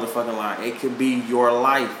on the fucking line. It could be your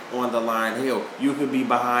life on the line. Hell, you could be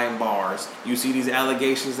behind bars. You see these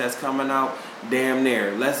allegations that's coming out? Damn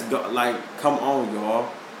near. Let's go. Like, come on,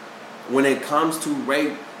 y'all. When it comes to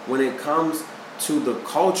rape, when it comes to the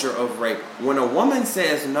culture of rape, when a woman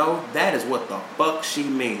says no, that is what the fuck she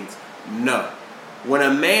means. No. When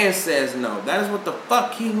a man says no, that is what the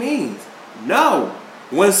fuck he means. No.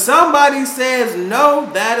 When somebody says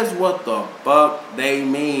no, that is what the fuck they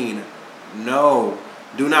mean. No.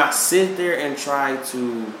 Do not sit there and try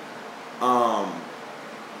to,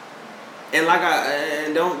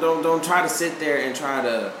 and don't try to sit there and try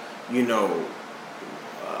to,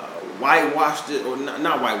 whitewash it, or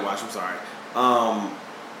not whitewash. I'm sorry. I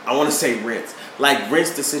want to say rinse, like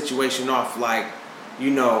rinse the situation off, like,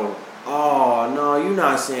 oh no, you're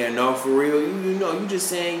not saying no for real. You just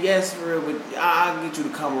saying yes for real, but I'll get you to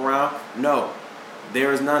come around. No,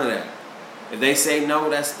 there is none of that. If they say no,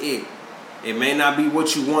 that's it. It may not be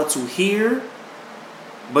what you want to hear,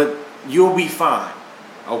 but you'll be fine,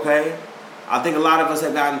 okay? I think a lot of us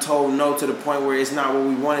have gotten told no to the point where it's not what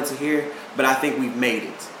we wanted to hear, but I think we've made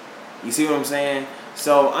it. You see what I'm saying?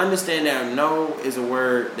 So understand that no is a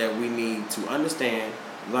word that we need to understand,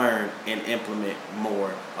 learn, and implement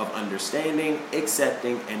more of understanding,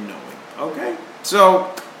 accepting, and knowing. Okay?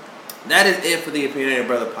 So that is it for the Opinionated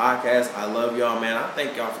Brother podcast. I love y'all, man. I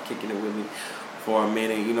thank y'all for kicking it with me for a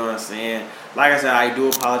minute. You know what I'm saying? Like I said, I do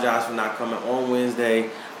apologize for not coming on Wednesday.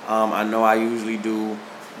 I know I usually do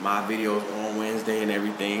my videos on Wednesday and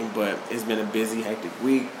everything, but it's been a busy, hectic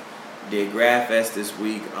week. Did Grad Fest this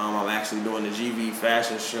week. I'm actually doing the GV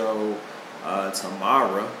fashion show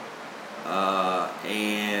tomorrow,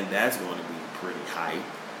 and that's going to be pretty hype.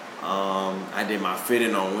 I did my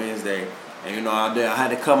fitting on Wednesday, and you know I had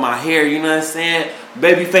to cut my hair. You know what I'm saying?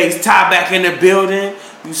 Babyface tie back in the building.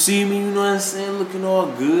 You see me? You know what I'm saying? Looking all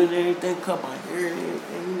good and everything. Cut my hair and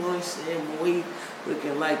everything. You know what I'm saying? Boy,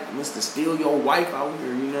 looking like Mr. Steal Your Wife out here.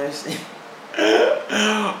 You know what I'm saying?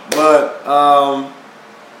 But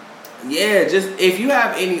yeah, just if you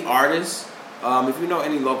have any artists, if you know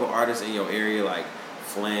any local artists in your area, like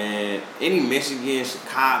Flint, any Michigan,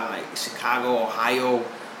 Chicago, Ohio,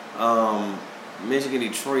 Michigan,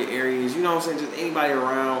 Detroit areas, you know what I'm saying, just anybody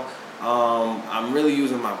around, I'm really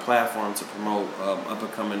using my platform to promote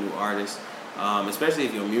up-and-coming new artists, especially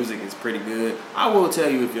if your music is pretty good. I will tell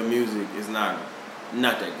you if your music is not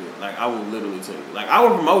that good. Like, I will literally tell you. Like, I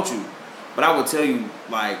will promote you, but I will tell you,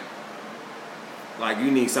 like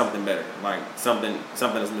you need something better, like something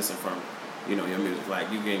is missing from, you know, your music.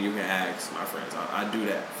 Like you can ask my friends. I do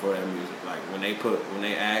that for their music. Like when I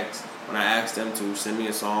ask them to send me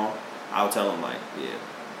a song, I'll tell them like, yeah,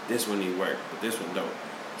 this one need work, but this one don't.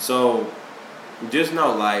 So just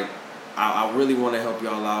know, like, I really want to help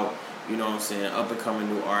y'all out. You know what I'm saying? Up and coming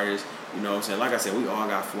new artists. You know what I'm saying? Like I said, we all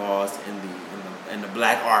got flaws in the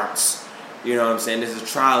black arts. You know what I'm saying? This is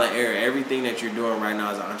trial and error. Everything that you're doing right now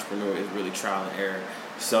as an entrepreneur is really trial and error.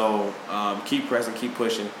 So keep pressing, keep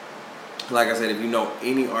pushing. Like I said, if you know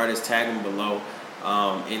any artists, tag them below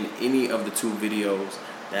in any of the 2 videos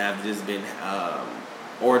that have just been,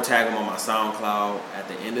 or tag them on my SoundCloud at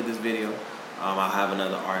the end of this video. I'll have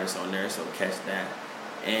another artist on there, so catch that.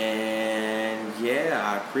 And yeah,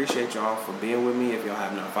 I appreciate y'all for being with me. If y'all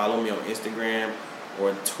have not followed me on Instagram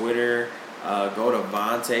or Twitter, go to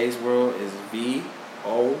Vontae's World. It's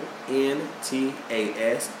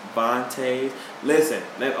VONTAS, Vontae's. Listen,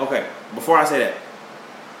 okay, before I say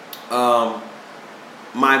that,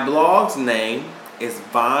 my blog's name is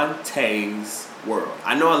Vontae's World.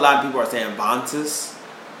 I know a lot of people are saying Vontas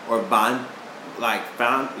or like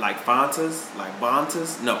Fontas.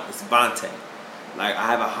 No, it's Vontae. Like I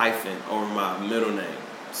have a hyphen over my middle name,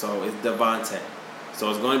 so it's Devontae. So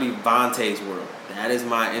it's going to be Vontae's World. That is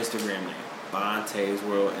my Instagram name, Vontae's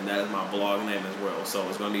World, and that is my blog name as well. So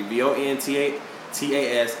it's going to be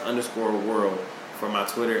VONTAS_world for my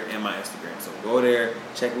Twitter and my Instagram. So go there,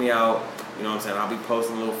 check me out. You know what I'm saying? I'll be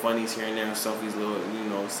posting little funnies here and there, Sophie's little, you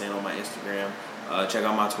know what I'm saying, on my Instagram. Check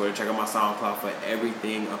out my Twitter, check out my SoundCloud for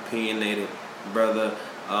everything opinionated, brother.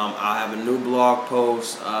 I'll have a new blog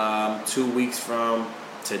post 2 weeks from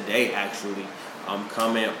today, actually.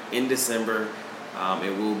 Coming in December.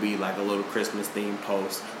 It will be like a little Christmas themed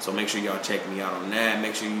post. So make sure y'all check me out on that.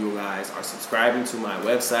 Make sure you guys are subscribing to my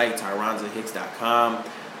website, tyronzahicks.com.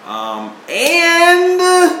 And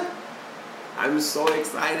I'm so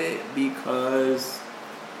excited because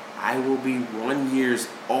I will be 1 year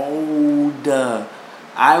old.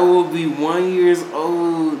 I will be 1 year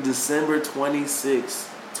old December 26th,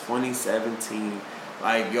 2017.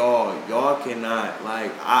 Like, y'all cannot,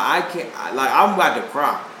 like, I can't, like, I'm about to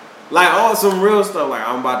cry. Like, on some real stuff, like,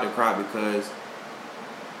 I'm about to cry because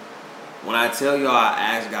when I tell y'all I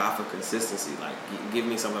ask God for consistency, like, give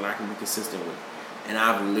me something I can be consistent with. And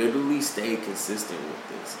I've literally stayed consistent with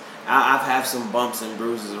this. I've had some bumps and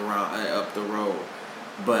bruises around up the road,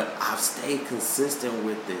 but I've stayed consistent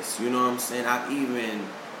with this. You know what I'm saying? I've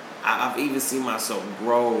even seen myself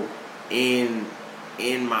grow in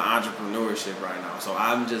my entrepreneurship right now. So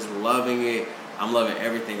I'm just loving it. I'm loving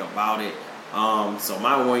everything about it. So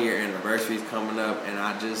my 1 year anniversary is coming up, and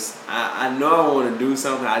I know I want to do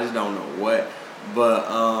something. I just don't know what, but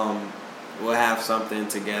we'll have something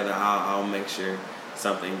together. I'll make sure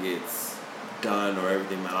something gets done or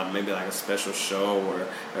everything. Maybe like a special show or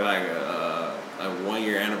like a 1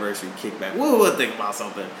 year anniversary kickback. We'll think about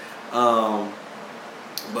something.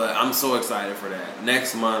 But I'm so excited for that.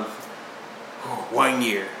 Next month, 1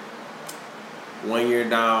 year. 1 year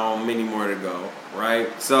down, many more to go, right?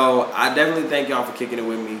 So I definitely thank y'all for kicking it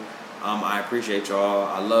with me. I appreciate y'all.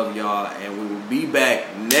 I love y'all. And we will be back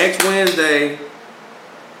next Wednesday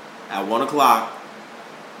at 1 o'clock.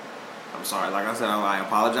 I'm I'm sorry. Like I said, I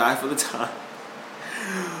apologize for the time.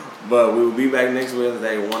 But we will be back next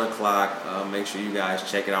Wednesday, 1 o'clock. Make sure you guys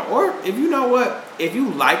check it out. Or if you know what, if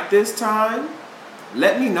you like this time,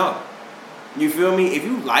 let me know. You feel me? If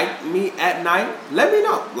you like me at night, let me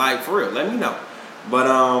know. Like, for real, let me know. But,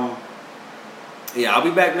 yeah, I'll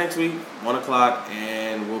be back next week, 1 o'clock,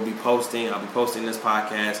 and I'll be posting this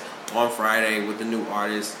podcast on Friday with the new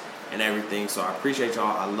artists and everything. So I appreciate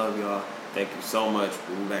y'all. I love y'all. Thank you so much.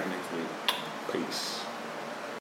 We'll be back next week. Peace.